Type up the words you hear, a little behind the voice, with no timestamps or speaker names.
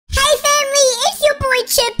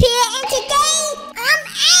Chip here, and today I'm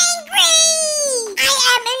angry! I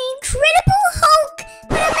am an Incredible Hulk,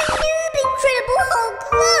 but I'm a noob Incredible Hulk.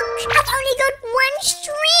 Look, I've only got one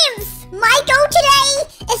strength. My goal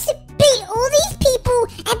today is to beat all these people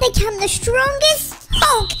and become the strongest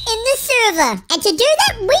Hulk in the server. And to do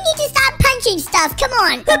that, we need to start punching stuff. Come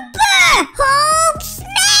on. Hulk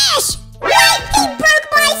smash! Wait, he broke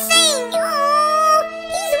my thing! Oh,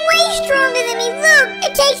 he's way stronger than me. Look,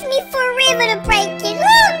 it takes me forever to break it.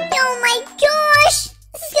 Look! Oh my gosh!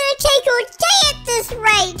 This is gonna take all day at this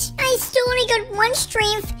rate. I still only got one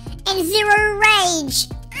strength and 0 rage.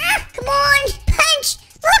 Come on, punch!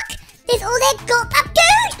 Look, there's all that gold up,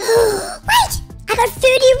 dude! Wait, I got 30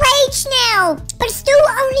 rage now, but still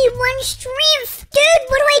only 1 strength. Dude,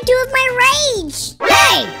 what do I do with my rage?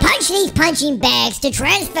 Hey, punch these punching bags to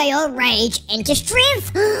transfer your rage into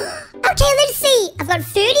strength. Okay, let's see. I've got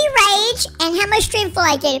 30 rage, and how much strength will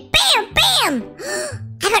I get? Bam, bam!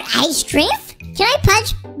 I got 8 strength. Can I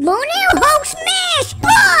punch more now? Hulk smash!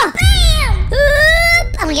 Blah! Bam!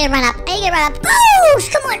 I'm gonna run up.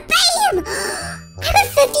 Boost! Come on, bam! I got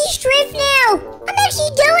 50 strength now. I'm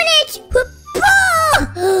actually doing it.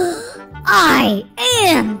 I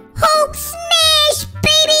am Hulk smash,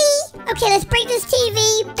 baby! Okay, let's break this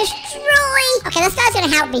TV. Destroy! Okay, this guy's gonna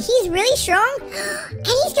help me. He's really strong. And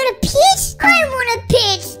he's got a pit. I want a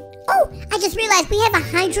pit. Oh, I just realized we have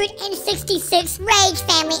 166 rage,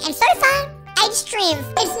 family. And so far, 8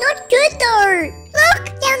 strength. It's not good though. Look,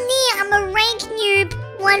 down there, I'm a rank noob.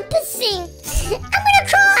 1%. I'm gonna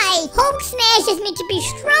cry. Hulk smash is meant to be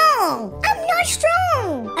strong. I'm not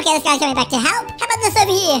strong. Okay, this guy's coming back to help. How about this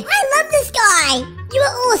over here? I love this guy. You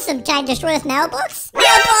are awesome. Can I destroy this mailbox?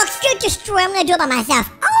 Mailbox, good destroy. I'm gonna do it by myself.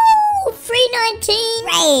 Oh, 319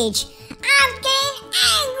 rage. I'm getting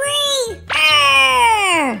angry.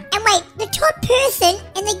 And wait, the top person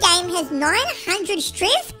in the game has 900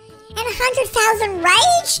 strength and 100,000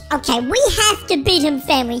 rage? Okay, we have to beat him,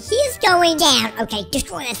 family. He's going down. Okay,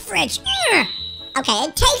 destroy this fridge. Okay,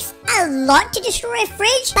 it takes a lot to destroy a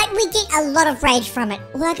fridge, but we get a lot of rage from it.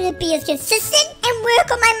 All I gotta be is consistent and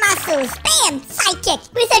work on my muscles. Bam! Sidekick.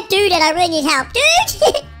 Where's that dude that I really need help?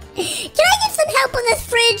 Dude! Can I get some help on this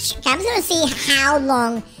fridge? Okay, I'm just gonna see how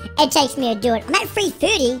long it takes me to do it. I'm at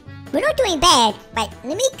 330. We're not doing bad. Wait,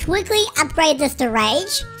 let me quickly upgrade this to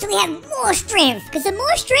rage so we have more strength. Because the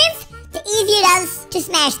more strength, the easier it is to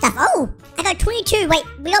smash stuff. Oh, I got 22. Wait,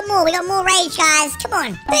 we got more rage, guys. Come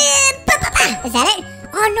on. Is that it?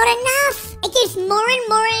 Oh, not enough. It gets more and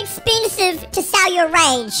more expensive to sell your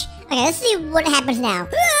rage. Okay, let's see what happens now.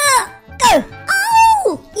 Go.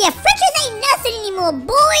 Oh, yeah, fridges ain't nothing anymore,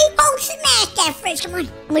 boy. Oh, smash that fridge. Come on.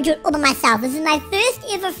 I'm gonna do it all by myself. This is my first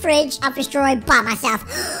ever fridge I've destroyed by myself.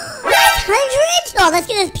 100? Oh, let's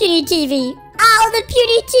get this puny TV. Oh, the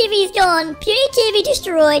puny TV's gone. Puny TV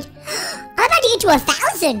destroyed. I'm about to get to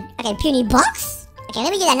 1,000. Okay, puny box. Okay,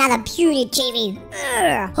 let me get another puny TV.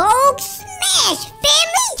 Hulk smash.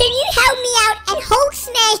 Family, can you help me out and Hulk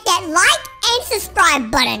smash that like and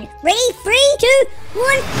subscribe button? Ready? 3, 2,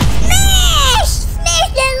 1, smash!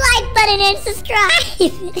 Smash that like button and subscribe.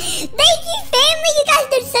 Thank you, family. You guys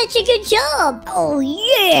did such a good job. Oh,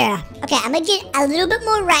 yeah. Okay, I'm gonna get a little bit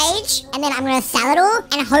more rage, and then I'm gonna sell it all,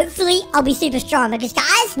 and hopefully I'll be super strong. Because,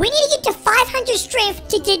 guys, we need to get to 500 strength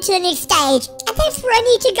to get to the next stage, and that's where I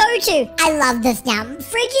need to go to. I love this now.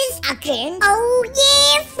 Fridges are good. Oh,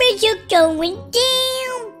 yeah, fridge, you're going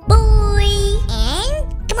down, boy.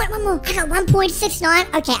 And... come on, one more. I got 1.69.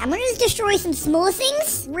 Okay, I'm gonna just destroy some small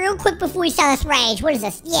things real quick before we sell this rage. What is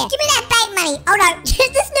this? Yeah, give me that bait money. Oh no,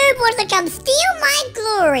 this noob wants to come steal my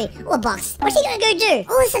glory. Oh, a box. What's he gonna go do?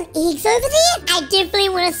 Oh, there's some eggs over there. I definitely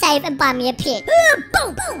want to save and buy me a pet. Boom,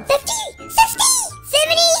 boom. 50, 60,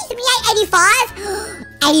 70, 78, 85.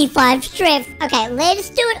 85 strength. Okay, let's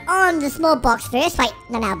do it on the small box first. Wait,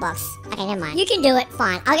 the mailbox. Okay, never mind. You can do it.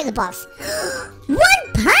 Fine. I'll get the box. 1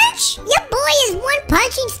 punch? Your boy is 1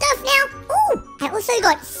 punching stuff now? Ooh, I also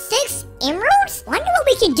got 6 emeralds? Wonder what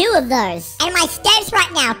we can do with those. And my stats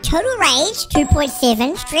right now, total rage,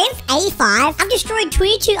 2.7, strength, 85. I've destroyed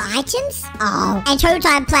 22 items. Oh, and total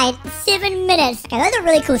time played, 7 minutes. Okay, those are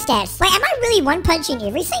really cool stats. Wait, am I really 1 punching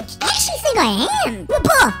everything? I actually think I am.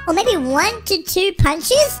 Or maybe 1 to 2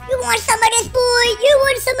 punches? You want some of this, boy? You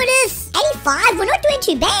want some of this? 85, we're not doing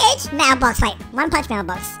too bad. Mailbox, wait, 1 punch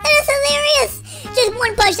mailbox. That is hilarious. Just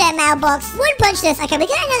 1 punch that mailbox. 1 punch this. Okay, we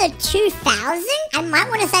got another 2,000. I might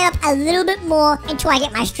want to save up a little bit more until I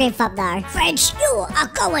get my strength up though. Fridge, you are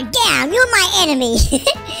going down. You're my enemy.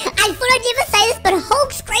 I thought I'd never say this, but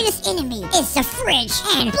Hulk's greatest enemy is the fridge.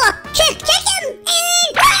 And block, kick him,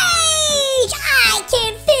 and rage! I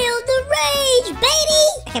can feel the rage,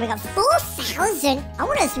 baby! Okay, we got 4,000. I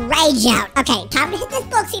want us rage out. Okay, time to hit this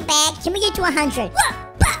boxing bag. Can we get to 100? Oh,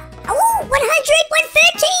 100, 113.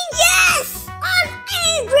 Yes! I'm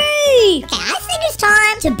angry. Okay, I think it's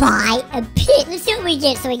time to buy a pit. Let's see what we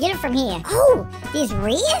get. So we get it from here. Oh, there's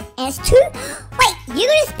rare. And it's 2. Wait, you're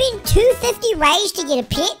gonna spend 250 rage to get a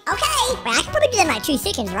pit? Okay. Wait, I can probably do that in like 2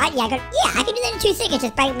 seconds, right? Yeah, I can do that in 2 seconds.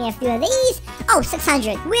 Just break me a few of these. Oh,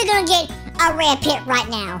 600. We're gonna get a rare pit right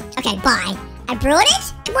now. Okay, bye. I brought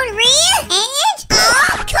it. Come on, rare. And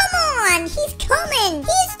oh, come on. He's coming.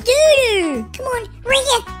 He's doo-doo. Come on, rare.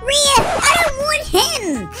 I don't want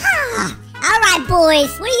him. Alright,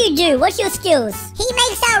 boys. What do? What's your skills? He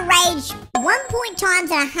makes our rage 1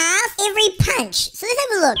 times and a half every punch. So let's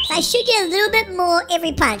have a look. So I should get a little bit more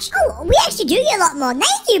every punch. Oh, we actually do get a lot more.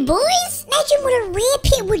 Thank you, boys. Imagine what a rare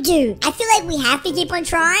pit would do. I feel like we have to keep on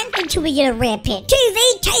trying until we get a rare pit.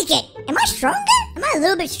 TV, take it. Am I stronger? Am I a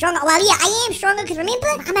little bit stronger? Well, yeah, I am stronger because remember,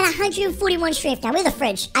 I'm at 141 strength now. Where's the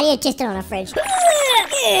fridge? I need to test it on a fridge.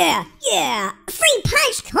 Yeah. Free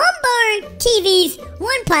punch combo. TV's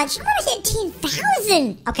 1 punch. I'm almost at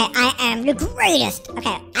 10,000. Okay, I am the greatest.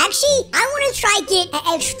 Okay, actually, I want to try get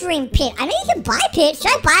an extreme pit. I know you can buy pits.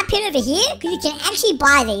 Should I buy a pit over here? Because you can actually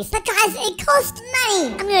buy these. But guys, it costs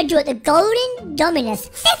money. I'm going to do it the Golden Dominus.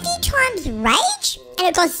 50 times rage? And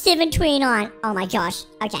it costs $7.29. Oh my gosh.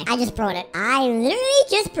 Okay, I just brought it. I literally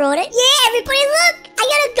just brought it. Yeah, everybody look. I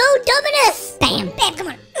got a Gold Dominus. Bam, come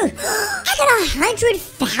on. I got 100,000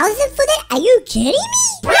 for that? Are you kidding me?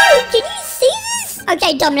 Bro, can you see this?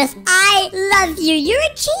 Okay, Dominus, I love you. You're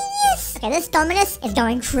a genius. Okay, this Dominus is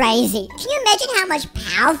going crazy. Can you imagine how much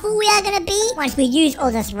powerful we are going to be once we use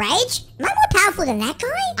all this rage? Am I more powerful than that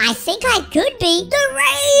guy? I think I could be. The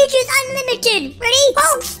rage is unlimited. Ready?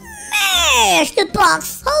 Hulk smash the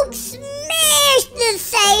box. Hulk smash the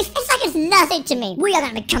safe. It's like it's nothing to me. We are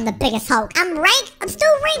going to become the biggest Hulk. I'm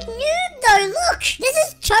still rank noob though. Look, this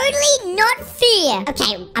is totally not fair.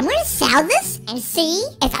 Okay, I'm going to sell this and see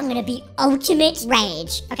if I'm going to be ultimate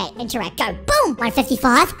rage. Okay, interact, go. Boom,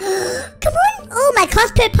 155. Come on. Oh, my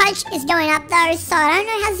cost per punch is going up though, so I don't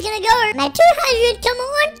know how it's going to go. I'm at 200. Come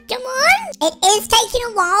on. It is taking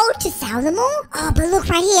a while to sell them all. Oh, but look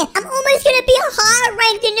right here. I'm almost going to be a higher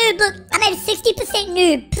rank than noob. Look, I'm at 60%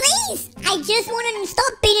 noob. Please, I just want to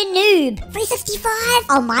stop being a noob. 365.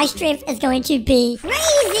 Oh, my strength is going to be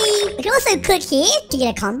crazy. We can also click here to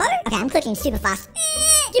get a combo. Okay, I'm clicking super fast.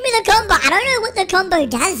 Give me the combo. I don't know what the combo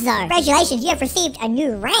does though. Congratulations, you have received a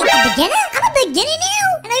new rank. A beginner? I'm a beginner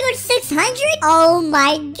now? And I got 600? Oh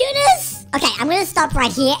my goodness. Okay, I'm gonna stop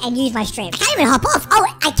right here and use my strength. I can't even hop off. Oh,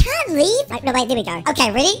 I can't leave. No, wait, there we go. Okay,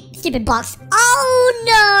 ready? Stupid box. Oh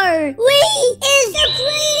no! We is the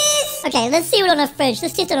greatest! Okay, let's see what on a fridge.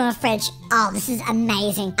 Let's test it on a fridge. Oh, this is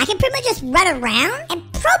amazing. I can pretty much just run around and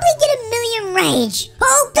probably get a million rage.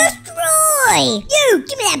 Hulk destroy! You,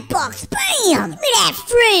 give me that box. Bam! Give me that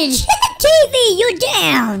fridge. TV, you're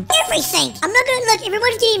down. Everything. I'm not gonna look.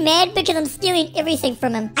 Everyone's getting mad because I'm stealing everything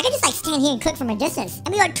from him. I can just like stand here and click from a distance.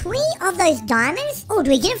 And we got 20 of those diamonds. Oh,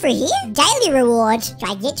 do we get it for here? Daily reward. Do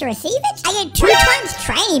I get to receive it? I get 2 times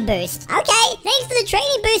training boost. Okay, thanks for the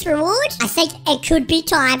training boost reward. I think it could be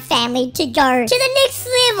time, family, to go to the next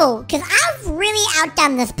level. Because I've really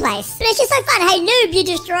outdone this place. But it's just so fun. Hey, noob, you're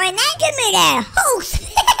destroying that? Give me that. Oh,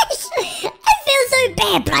 smash. I feel so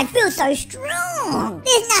bad, but I feel so strong.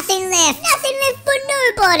 There's nothing left. Nothing left for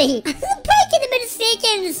nobody. Breaking them in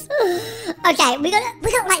seconds. Okay, we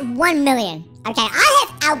got like 1 million. Okay, I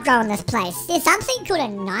have outgrown this place. There's something called a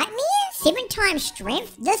nightmare? 7 times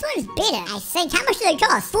strength? This one's better, I think. How much do they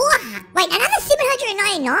cost? Wait, another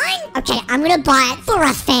 799? Okay, I'm gonna buy it for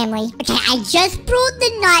us, family. Okay, I just brought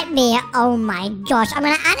the nightmare. Oh my gosh, I'm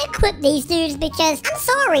gonna unequip these dudes because, I'm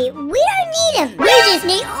sorry, we don't need them. We just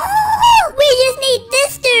need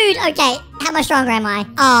this dude. Okay, how much stronger am I?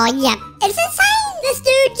 Oh, yep. It's insane. This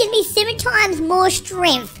dude gives me 7 times more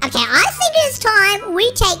strength. Okay, I think it's time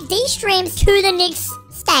we take these strengths to the next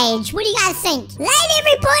stage. What do you guys think? Right,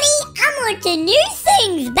 everybody, I'm on to new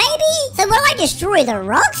things, baby. So what do I destroy, the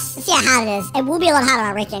rocks? Let's see how hard it is. It will be a lot harder,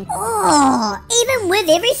 I reckon. Oh, even with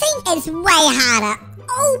everything, it's way harder.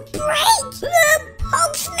 Oh, break!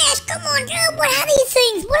 Hulk smash, come on. What are these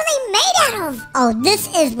things? What are they made out of? Oh, this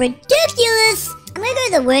is ridiculous. I'm gonna go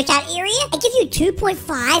to the workout area. I give you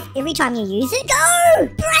 2.5 every time you use it. Go!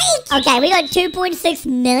 Break! Okay, we got 2.6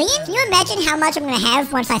 million. Can you imagine how much I'm gonna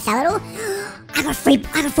have once I sell it all? I got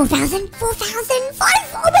 4,000? 4,000?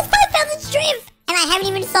 Almost 5,000 strength! And I haven't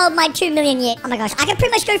even sold my 2 million yet. Oh my gosh, I can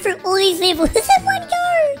pretty much go through all these levels in one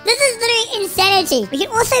go. This is literally insanity. We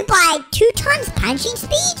can also buy 2 times punching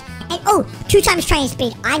speed. And 2 times training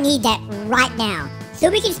speed. I need that right now. so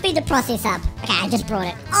we can speed the process up. Okay, I just brought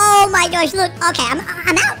it. Oh my gosh, look. Okay, I'm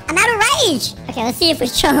out. I'm out of rage. Okay, let's see if we're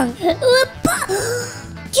strong. Do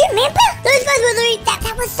you remember? Those guys were literally,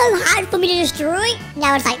 that was so hard for me to destroy.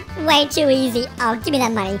 Now it's like way too easy. Oh, give me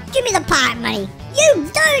that money. Give me the pirate money. You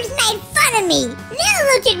dudes made fun of me. Now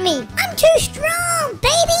look at me. I'm too strong,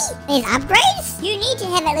 baby. There's upgrades. You need to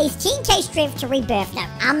have at least 10k strength to rebirth. No,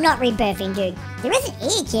 I'm not rebirthing, dude. There is an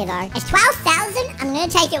egg here, though. It's 12,000. I'm going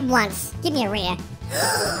to take it once. Give me a rare.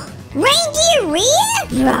 Reindeer rare?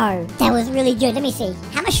 Bro, that was really good. Let me see.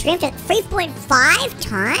 How much strength? 3.5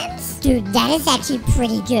 times? Dude, that is actually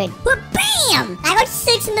pretty good. But bam! I got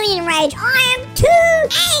 6 million rage. I am too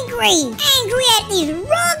angry. Angry at these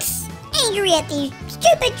rocks. Angry at these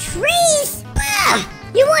stupid trees. Bah!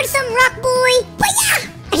 You want some rock, boy? Booyah!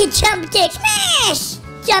 I can jump kick. Smash!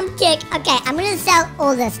 Jump kick. Okay, I'm gonna sell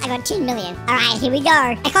all this. I got 10 million. Alright, here we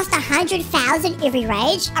go. It costs 100,000 every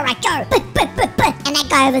rage. Alright, go. And that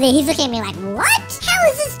guy over there, he's looking at me like, what? How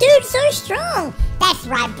is this dude so strong? That's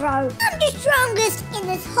right, bro. I'm the strongest in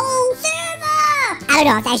this whole server. I don't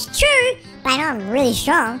know if that's true, but I know I'm really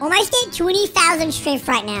strong. Almost at 20,000 strength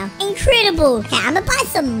right now. Incredible. Okay, I'm gonna buy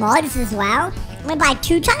some mods as well. I'm gonna buy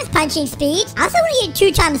 2 times punching speed. I also want to get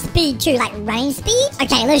 2 times speed too, like running speed.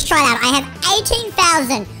 Okay, let's try that. I have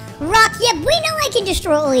 18,000. Rock, yep, we know I can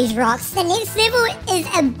destroy all these rocks. The next level is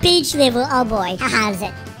a beach level. Oh boy, how hard is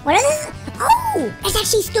it? What is this? Oh, it's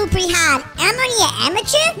actually still pretty hard. I'm only an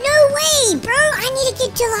amateur? No way, bro. I need to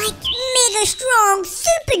get to like mega strong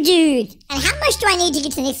super dude. And how much do I need to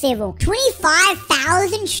get to the next level?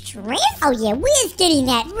 25,000 strength? Oh yeah, we're getting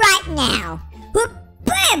that right now. Whoop.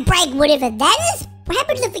 Break whatever that is. What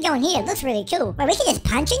happens if we go in here? It looks really cool. Wait, we can just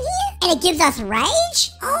punch in here? And it gives us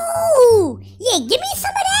rage? Oh, yeah, give me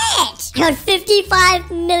some of that. I got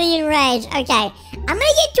 55 million rage. Okay, I'm gonna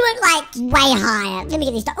get to it like way higher. Let me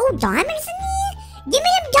get these. Oh, diamonds in here? Give me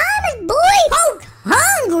them diamonds, boy. Oh,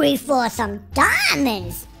 hungry for some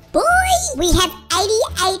diamonds. Boy, we have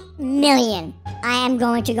 88 million. I am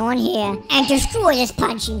going to go in here and destroy this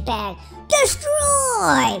punching bag.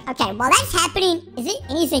 Destroy! Okay, while that's happening, is there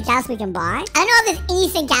anything else we can buy? I don't know if there's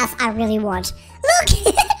anything else I really want. Look!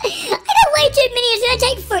 I got way too many. It's gonna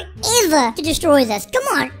take forever to destroy this. Come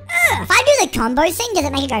on. If I do the combo thing, does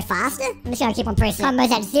it make it go faster? I'm just gonna keep on pressing.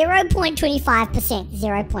 Combo's at 0.25%.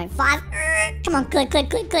 0.5. Come on, click. I'm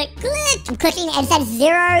clicking and it's at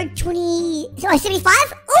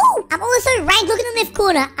 75? Oh! I'm also ranked. Look in the left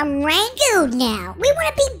corner. I'm ranked now. We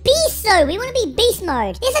want to be beast though. We want to be beast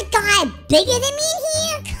mode. There's a guy bigger than me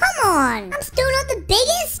here? Come on. I'm still not the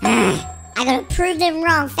biggest? I gotta prove them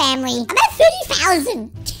wrong, family. I'm at 30,000.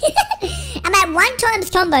 I'm at 1 times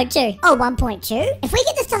combo too. Oh, 1.2. If we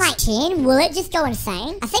get this to like 10, will it just go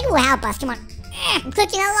insane? I think it will help us. Come on. I'm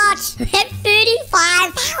clicking a lot. I'm at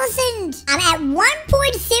 35,000. I'm at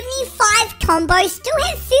 1.75 combo. Still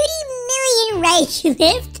have 30 million rage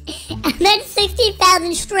left. I'm at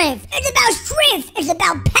 60,000 strength. It's about strength. It's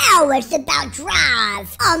about power. It's about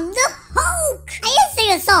drive. I'm the Hulk. I used to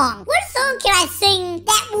sing a song. What song can I sing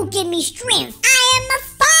that will give me strength? I am a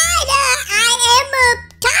fighter. I am a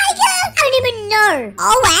tiger. I don't even know.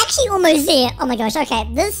 Oh, we're actually almost there. Oh my gosh. Okay,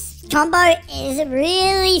 this combo is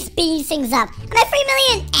really speeding things up. I'm at 3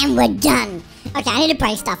 million and we're done. Okay, I need to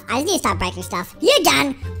break stuff. I just need to start breaking stuff. You're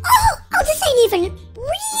done. Oh, this ain't even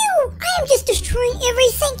real. I am just destroying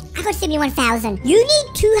everything. I got 71,000. You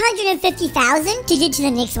need 250,000 to get to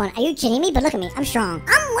the next one. Are you kidding me? But look at me. I'm strong.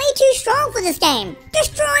 I'm way too strong for this game.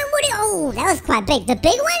 Destroying what it... Oh, that was quite big. The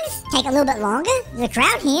big ones take a little bit longer. There's a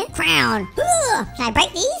crown here. Crown. Ugh. Can I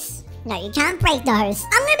break these? No, you can't break those.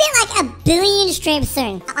 I'm gonna be at like 1 billion strength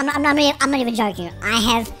soon. I'm not even joking. I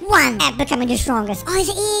have 1 at becoming the strongest. Oh, there's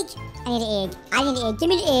an egg. I need an egg. I need an egg. Give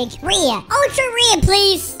me the egg. Rare. Ultra rare,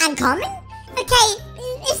 please. Uncommon? Okay,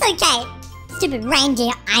 it's okay. Stupid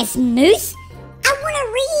reindeer ice moose. I want a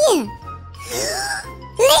rare.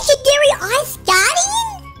 Legendary ice guardian?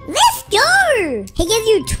 Let's go. He gives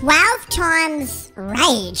you 12 times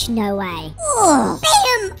rage. No way. Oh,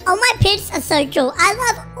 bam. Oh, my pets are so cool. I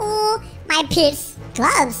love all my pets.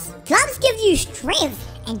 Gloves. Gloves give you strength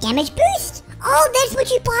and damage boost. Oh, that's what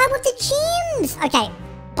you buy with the gems. Okay,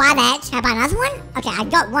 buy that. How about another one? Okay, I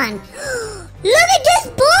got 1. Look at this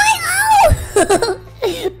boy. Oh.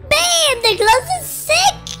 Bam, the gloves are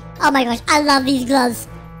sick. Oh my gosh, I love these gloves.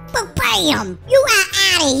 But bam, you are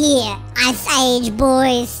out of here. Ice Age,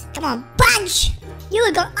 boys. Come on, punch. You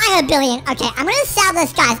would go, I have 1 billion. Okay, I'm going to sell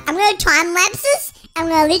this, guys. I'm going to time lapse this. I'm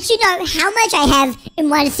going to let you know how much I have in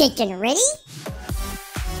 1 second. Ready?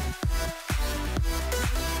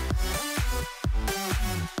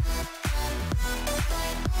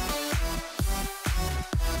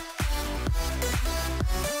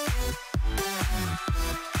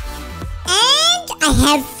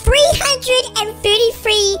 I have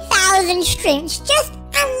 333,000 strings. Just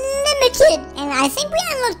unlimited. And I think we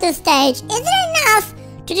unlocked this stage. Is it enough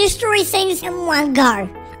to destroy things in one go?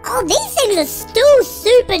 Oh, these things are still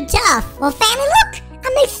super tough. Well, family, look.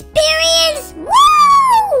 I'm experienced.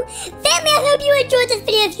 Woo! Family, I hope you enjoyed this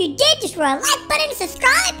video. If you did, just throw a like button,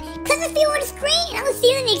 subscribe, click the video on the screen, and I will see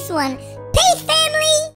you in the next one. Peace, family!